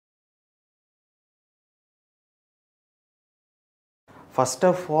First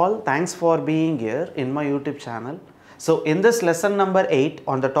of all, thanks for being here in my YouTube channel. So in this lesson number 8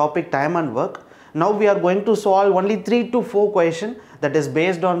 on the topic time and work, now we are going to solve only 3 to 4 questions that is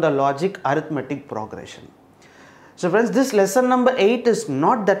based on the logic arithmetic progression. So friends, this lesson number 8 is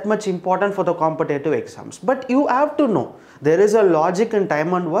not that much important for the competitive exams, but you have to know there is a logic in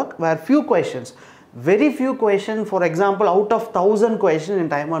time and work where few questions, very few questions, for example, out of 1000 questions in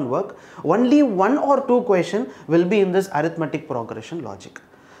time and work, only 1 or 2 questions will be in this arithmetic progression logic.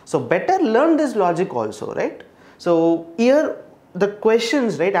 So better learn this logic also, right? So here the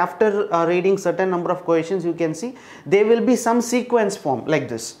questions, right, after reading certain number of questions, you can see there will be some sequence form like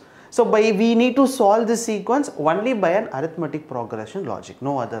this. So we need to solve this sequence only by an arithmetic progression logic,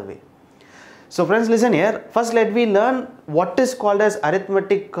 no other way. So friends, listen here. First let me learn what is called as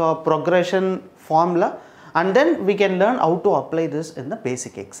arithmetic progression formula, and then we can learn how to apply this in the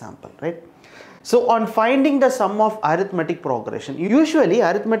basic example, right? So on finding the sum of arithmetic progression, usually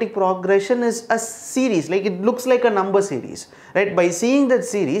arithmetic progression is a series, like it looks like a number series, right? By seeing that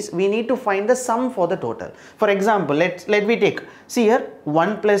series, we need to find the sum for the total. For example, let me take, see here,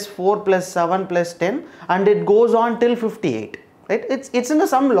 1 plus 4 plus 7 plus 10, and it goes on till 58, right? It's in the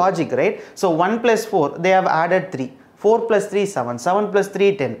sum logic, right? So 1 plus 4, they have added 3. 4 plus 3, 7, 7 plus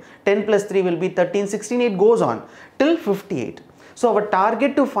 3, 10, 10 plus 3 will be 13, 16, it goes on till 58. So our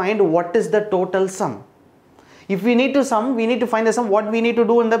target to find what is the total sum. If we need to sum, we need to find the sum. What we need to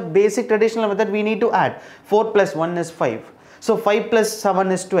do in the basic traditional method, we need to add. 4 plus 1 is 5. So 5 plus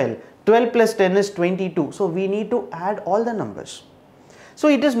 7 is 12. 12 plus 10 is 22. So we need to add all the numbers. So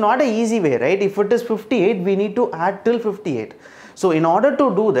it is not an easy way, right? If it is 58, we need to add till 58. So in order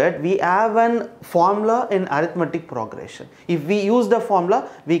to do that, we have an formula in arithmetic progression. If we use the formula,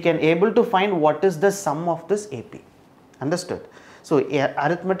 we can able to find what is the sum of this AP. Understood? So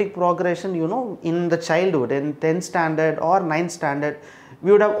arithmetic progression, you know, in the childhood, in 10th standard or 9th standard,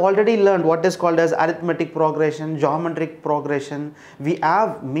 we would have already learned what is called as arithmetic progression, geometric progression. We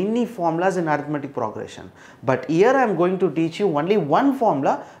have many formulas in arithmetic progression. But here I am going to teach you only one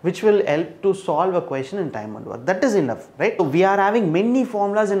formula which will help to solve a question in time and work. That is enough, right? So we are having many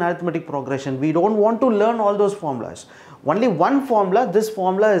formulas in arithmetic progression. We don't want to learn all those formulas. Only one formula, this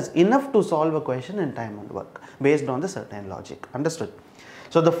formula is enough to solve a question in time and work based on the certain logic. Understood?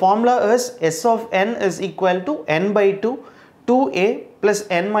 So the formula is S of n is equal to n by 2, 2a plus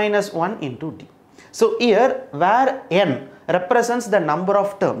n minus 1 into d. So here where n represents the number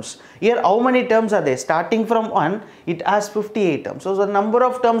of terms, here how many terms are there? Starting from 1, it has 58 terms. So the number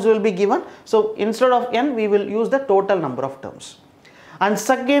of terms will be given. So instead of n, we will use the total number of terms. And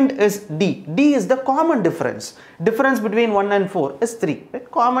second is d. D is the common difference. Difference between 1 and 4 is 3. Right?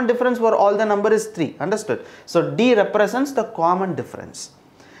 Common difference for all the number is 3. Understood? So d represents the common difference.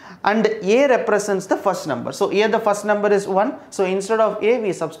 And a represents the first number. So here the first number is 1. So instead of a,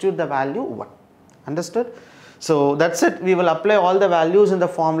 we substitute the value 1. Understood? So that's it. We will apply all the values in the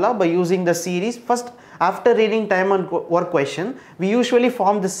formula by using the series. First, after reading time and work question, we usually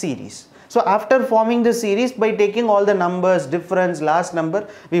form the series. So after forming the series, by taking all the numbers, difference, last number,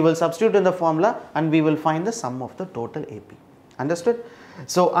 we will substitute in the formula and we will find the sum of the total AP. Understood?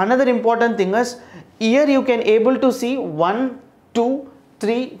 So another important thing is, here you can able to see 1, 2,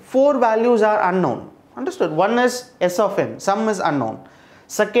 3, 4 values are unknown. Understood? One is S of n, sum is unknown.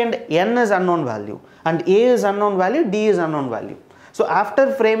 Second, n is unknown value, and a is unknown value, d is unknown value. So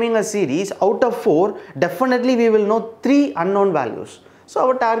after framing a series, out of 4, definitely we will know 3 unknown values. So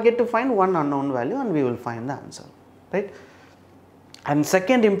our target to find one unknown value and we will find the answer, right? And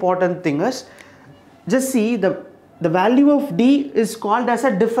second important thing is, just see the value of d is called as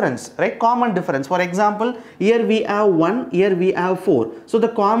a difference, right? Common difference. For example, here we have 1, here we have 4. So the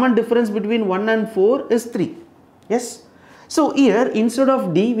common difference between 1 and 4 is 3. Yes. So here instead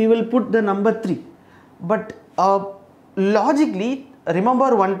of d, we will put the number 3. But logically,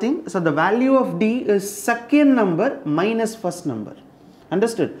 remember one thing. So the value of d is second number minus first number.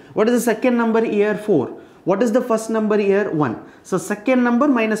 Understood? What is the second number here? 4. What is the first number here? 1. So second number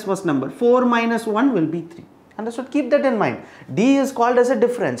minus first number. 4 minus 1 will be 3. Understood? Keep that in mind. D is called as a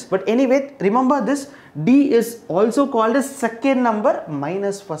difference. But anyway, remember this. D is also called as second number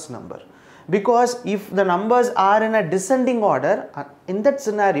minus first number. Because if the numbers are in a descending order, in that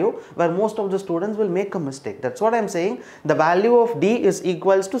scenario where most of the students will make a mistake. That's what I am saying. The value of D is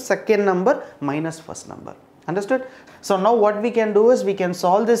equals to second number minus first number. Understood? So now what we can do is we can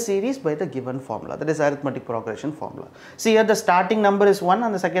solve this series by the given formula, that is arithmetic progression formula. See here the starting number is 1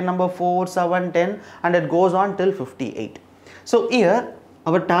 and the second number 4, 7, 10 and it goes on till 58. So here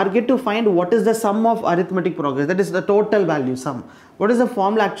our target to find what is the sum of arithmetic progress, that is the total value sum. What is the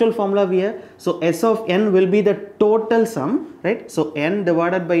formula, actual formula we have? So S of n will be the total sum, right? So n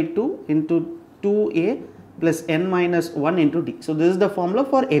divided by 2 into 2a plus n minus 1 into d. So this is the formula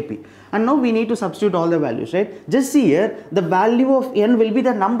for AP. And now we need to substitute all the values, right? Just see here, the value of n will be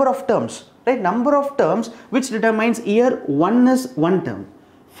the number of terms, right? Number of terms which determines here 1 is 1 term,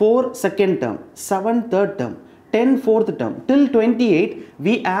 4 second term, 7 third term, 10 fourth term, till 28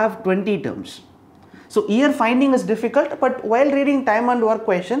 we have 20 terms. So here finding is difficult, but while reading time and work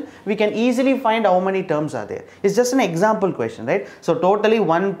question, we can easily find how many terms are there. It's just an example question, right? So totally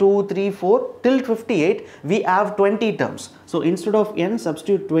 1, 2, 3, 4 till 58 we have 20 terms. So instead of n,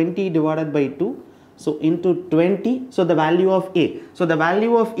 substitute 20 divided by 2. So into 20, so the value of a. So the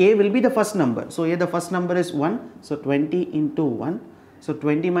value of a will be the first number. So here the first number is 1. So 20 into 1. So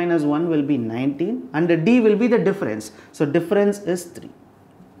 20 minus 1 will be 19 and the d will be the difference. So difference is 3.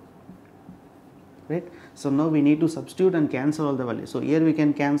 Right? So now we need to substitute and cancel all the values. So here we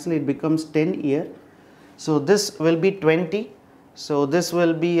can cancel, it becomes 10 here. So this will be 20. So this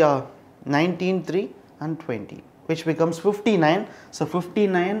will be 19, 3 and 20, which becomes 59. So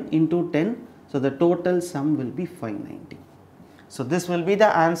 59 into 10. So the total sum will be 590. So this will be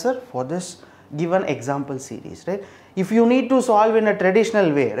the answer for this given example series, right? If you need to solve in a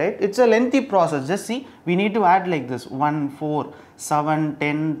traditional way, right, it's a lengthy process. Just see, we need to add like this 1, 4, 7,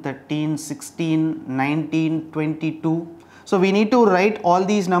 10, 13, 16, 19, 22. So we need to write all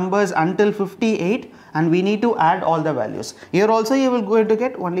these numbers until 58 and we need to add all the values. Here also you will going to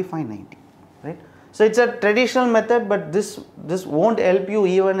get only 590, right? So it's a traditional method, but this won't help you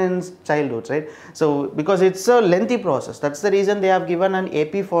even in childhood, right? So because it's a lengthy process, that's the reason they have given an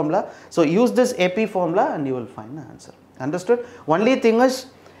AP formula. So use this AP formula and you will find the answer. Understood? Only thing is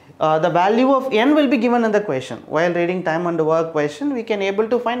the value of n will be given in the question. While reading time and work question, we can able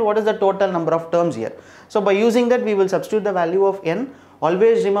to find what is the total number of terms here. So by using that, we will substitute the value of n.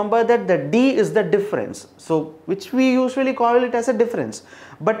 Always remember that the d is the difference, so which we usually call it as a difference.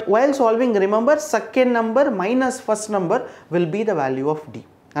 But while solving, remember second number minus first number will be the value of d.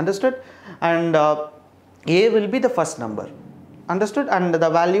 Understood? And a will be the first number. Understood? And the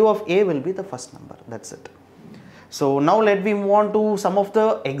value of a will be the first number. That's it. So now let me move on to some of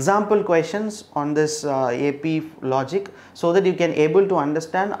the example questions on this AP logic, so that you can able to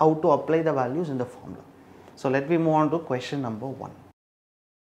understand how to apply the values in the formula. So let me move on to question number 1.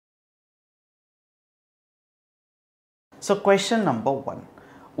 So question number 1.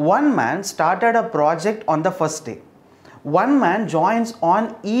 One man started a project on the first day. One man joins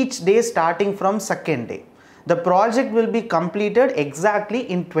on each day starting from second day. The project will be completed exactly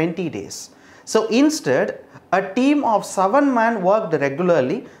in 20 days. So instead, a team of 7 men worked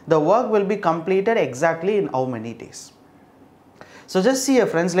regularly. The work will be completed exactly in how many days? So just see here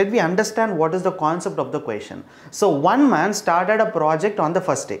friends, let me understand what is the concept of the question. So one man started a project on the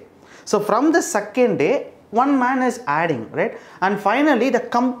first day. So from the second day, one man is adding, right? And finally the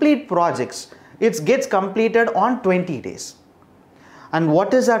complete projects, it gets completed on 20 days. And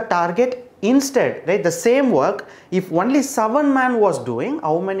what is our target? Instead, right, the same work, if only 7 man was doing,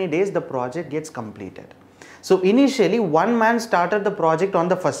 how many days the project gets completed? So initially one man started the project on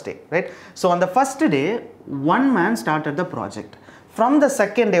the first day, right? So on the first day, one man started the project. From the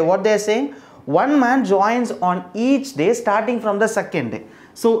second day, what they are saying? One man joins on each day starting from the second day.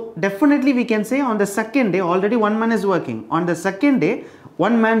 So definitely we can say on the second day already one man is working. On the second day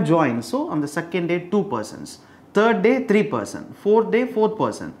one man joins. So on the second day 2 persons. Third day 3 persons. Fourth day 4th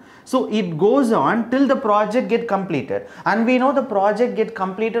person. So it goes on till the project get completed. And we know the project get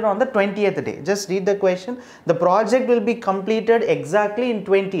completed on the 20th day. Just read the question. The project will be completed exactly in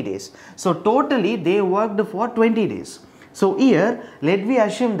 20 days. So totally they worked for 20 days. So here let me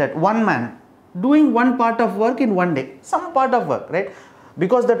assume that one man doing one part of work in one day. Some part of work, right?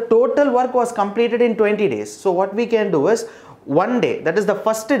 Because the total work was completed in 20 days. So what we can do is one day, that is the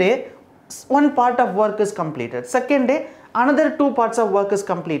first day, one part of work is completed. Second day, another 2 parts of work is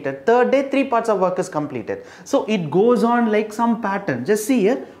completed. Third day, 3 parts of work is completed. So it goes on like some pattern. Just see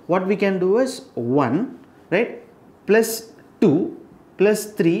here, what we can do is 1, right, plus 2,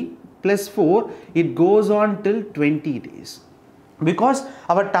 plus 3, plus 4. It goes on till 20 days. Because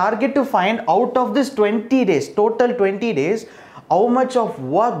our target to find out of this 20 days, total 20 days, how much of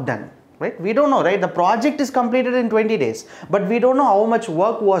work done, right? We don't know, right? The project is completed in 20 days, but we don't know how much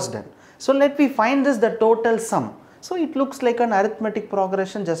work was done. So let me find this the total sum. So it looks like an arithmetic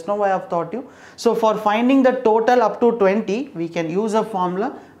progression, just now I have taught you. So for finding the total up to 20, we can use a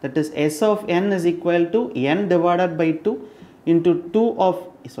formula, that is S of n is equal to n divided by 2 into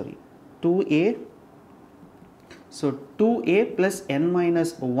 2a So 2a plus n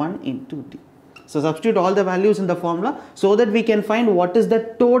minus 1 into d. So substitute all the values in the formula so that we can find what is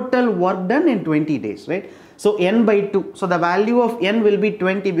the total work done in 20 days, right? So n by 2. So the value of n will be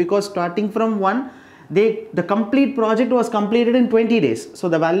 20 because starting from 1, the complete project was completed in 20 days. So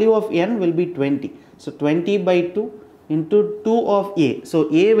the value of n will be 20. So 20 by 2 into 2 of a.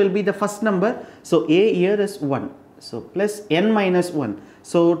 So a will be the first number. So a here is 1. So plus n minus 1.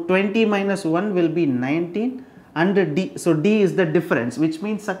 So 20 minus 1 will be 19. And d, so d is the difference, which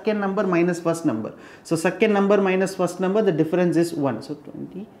means second number minus first number. So second number minus first number, the difference is 1. So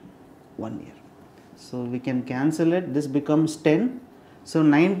 21 here. So we can cancel it. This becomes 10. So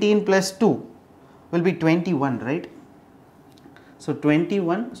 19 plus 2 will be 21, right? So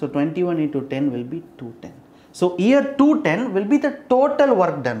 21. So 21 into 10 will be 210. So here 210 will be the total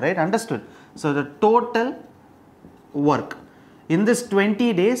work done, right? Understood? So the total work in this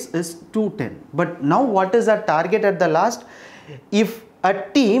 20 days is 210. But now what is our target at the last? If a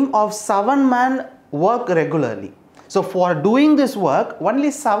team of 7 men work regularly. So for doing this work,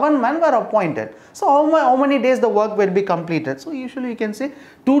 only 7 men were appointed. So how many days the work will be completed? So usually you can say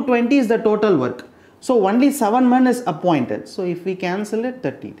 220 is the total work. So only 7 men is appointed. So if we cancel it,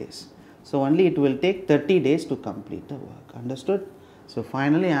 30 days. So only it will take 30 days to complete the work. Understood? So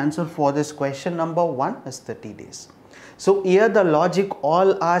finally answer for this question number 1 is 30 days. So here the logic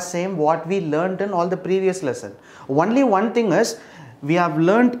all are same what we learned in all the previous lesson. Only one thing is we have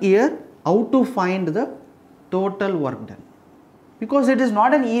learned here how to find the total work done. Because it is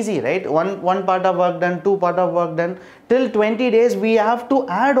not an easy, right? One part of work done, 2 part of work done. Till 20 days we have to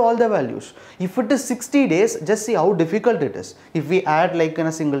add all the values. If it is 60 days, just see how difficult it is if we add like in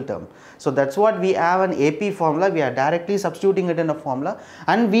a single term. So that's what we have an AP formula. We are directly substituting it in a formula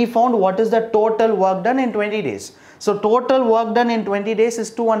and we found what is the total work done in 20 days. So total work done in 20 days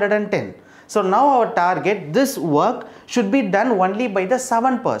is 210. So now our target, this work should be done only by the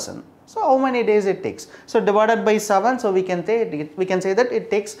 7th person. So how many days it takes? So divided by 7, so we can say that it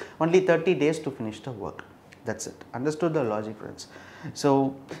takes only 30 days to finish the work. That's it. Understood the logic, friends?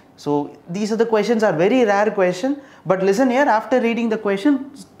 So these are the questions, are very rare question, but listen here, after reading the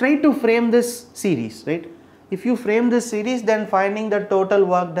question, try to frame this series, right? If you frame this series, then finding the total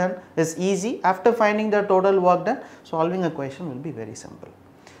work done is easy. After finding the total work done, solving a question will be very simple.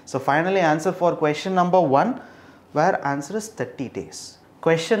 So finally answer for question number 1, where answer is 30 days.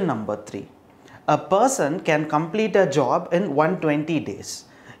 Question number 3. A person can complete a job in 120 days.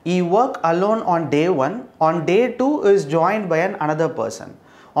 He work alone on day 1. On day 2 is joined by another person.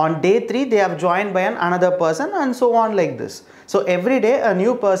 On day 3 they have joined by another person, and so on like this. So every day a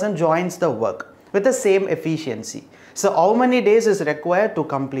new person joins the work with the same efficiency. So how many days is required to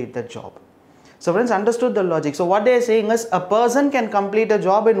complete the job? So friends, understood the logic. So what they are saying is a person can complete a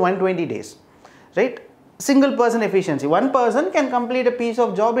job in 120 days, right? Single person efficiency. One person can complete a piece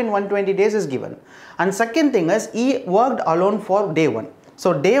of job in 120 days is given. And second thing is he worked alone for day 1.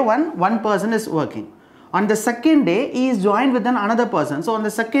 So day 1, one person is working. On the second day he is joined with another person. So on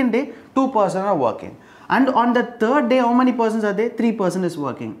the second day 2 persons are working. And on the third day how many persons are there? 3 persons is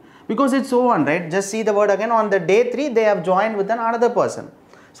working. Because it's so on, right? Just see the word again. On the day 3 they have joined with another person.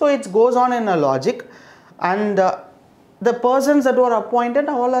 So it goes on in a logic, and the persons that were appointed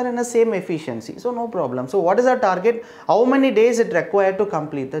all are in the same efficiency. So no problem. So what is our target? How many days it required to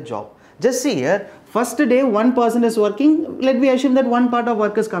complete the job? Just see here, first day 1 person is working. Let me assume that 1 part of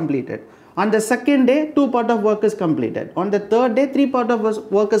work is completed. On the second day 2 part of work is completed. On the third day 3 part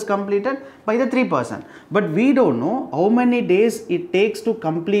of work is completed by the 3 person. But we don't know how many days it takes to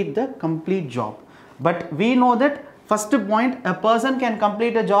complete the complete job. But we know that first point, a person can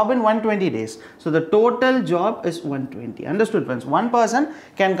complete a job in 120 days. So the total job is 120. Understood, friends? One person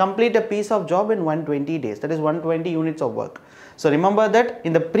can complete a piece of job in 120 days. That is 120 units of work. So remember that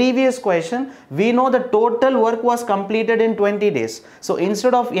in the previous question, we know the total work was completed in 20 days. So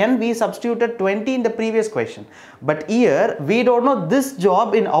instead of n, we substituted 20 in the previous question. But here, we don't know this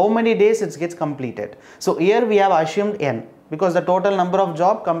job in how many days it gets completed. So here we have assumed n. Because the total number of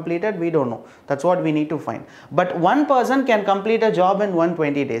job completed we don't know. That's what we need to find. But one person can complete a job in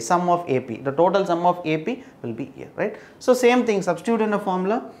 120 days. Sum of AP. The total sum of AP will be here, right? So same thing, substitute in a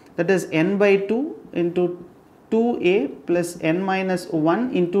formula, that is n by 2 into 2a plus n minus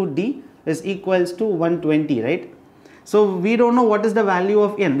 1 into d is equals to 120, right? So we don't know what is the value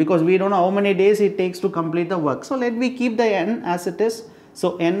of n because we don't know how many days it takes to complete the work. So let me keep the n as it is.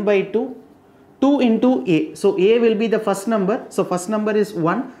 So n by 2. 2 into a. So a will be the first number. So first number is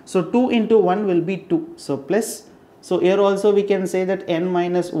 1. So 2 into 1 will be 2. So plus. So here also we can say that n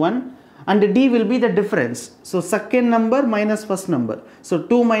minus 1. and d will be the difference. So second number minus first number. So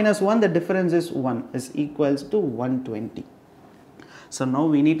 2 minus 1, the difference is 1, is equals to 120. So now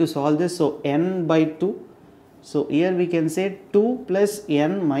we need to solve this. So n by 2. So here we can say 2 plus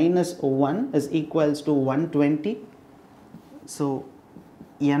n minus 1 is equals to 120. So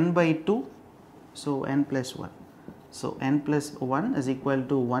n by 2, so n plus 1. So n plus 1 is equal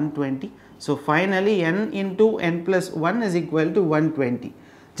to 120. So finally n into n plus 1 is equal to 120.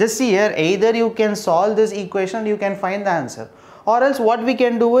 Just see here, either you can solve this equation, you can find the answer, or else what we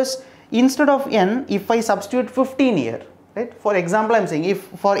can do is, instead of n, if I substitute 15 here, right? For example, I am saying if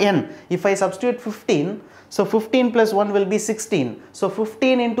for n, if I substitute 15, so 15 plus 1 will be 16. So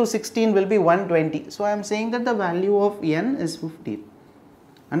 15 into 16 will be 120. So I am saying that the value of n is 15.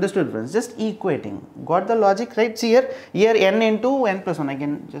 Understood, friends? Just equating. Got the logic, right? See here, n into n plus 1. I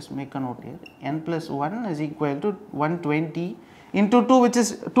can just make a note here. N plus 1 is equal to 120 into 2, which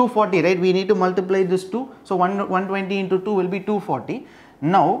is 240, right? We need to multiply this 2. So 120 into 2 will be 240.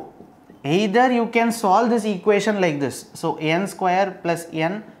 Now, either you can solve this equation like this. So n square plus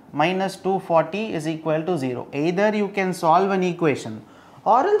n minus 240 is equal to 0. Either you can solve an equation,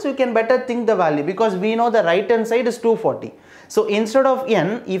 or else you can better think the value, because we know the right hand side is 240. So instead of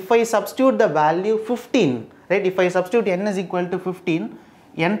n, if I substitute the value 15, right? If I substitute n is equal to 15,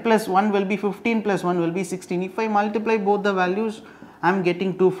 n plus 1 will be 15 plus 1 will be 16. If I multiply both the values, I am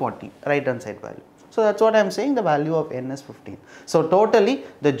getting 240, right hand side value. So that's what I am saying, the value of n is 15. So totally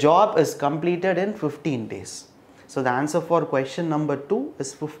the job is completed in 15 days. So the answer for question number 2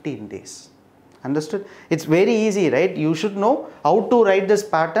 is 15 days. Understood? It's very easy, right? You should know how to write this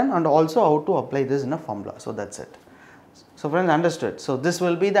pattern and also how to apply this in a formula. So that's it. So friends, understood. So this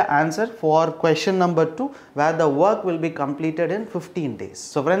will be the answer for question number 2, where the work will be completed in 15 days.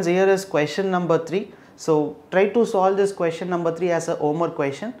 So friends, here is question number 3. So try to solve this question number 3 as a homework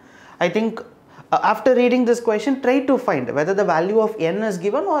question. I think after reading this question, try to find whether the value of n is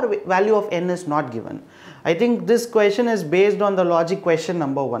given or value of n is not given. I think this question is based on the logic question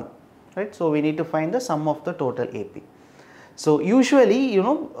number 1, right? So we need to find the sum of the total AP. So usually,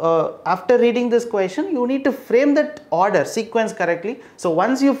 after reading this question, you need to frame that order, sequence correctly. So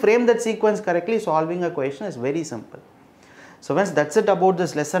once you frame that sequence correctly, solving a question is very simple. So friends, that's it about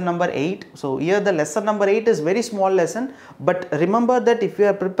this lesson number 8. So here the lesson number 8 is very small lesson, but remember that if you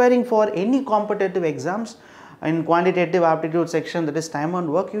are preparing for any competitive exams in quantitative aptitude section, that is time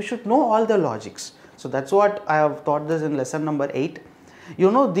and work, you should know all the logics. So that's what I have taught this in lesson number 8.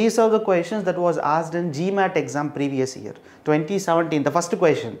 These are the questions that was asked in GMAT exam previous year, 2017. The first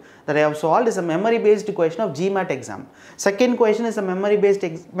question that I have solved is a memory based question of GMAT exam. Second question is a memory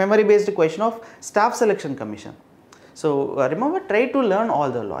based question of Staff Selection Commission. So remember, try to learn all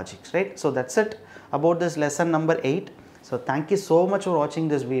the logics, right? So that's it about this lesson number 8. So thank you so much for watching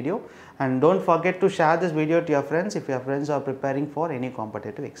this video, and don't forget to share this video to your friends if your friends are preparing for any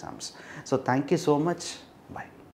competitive exams. So thank you so much.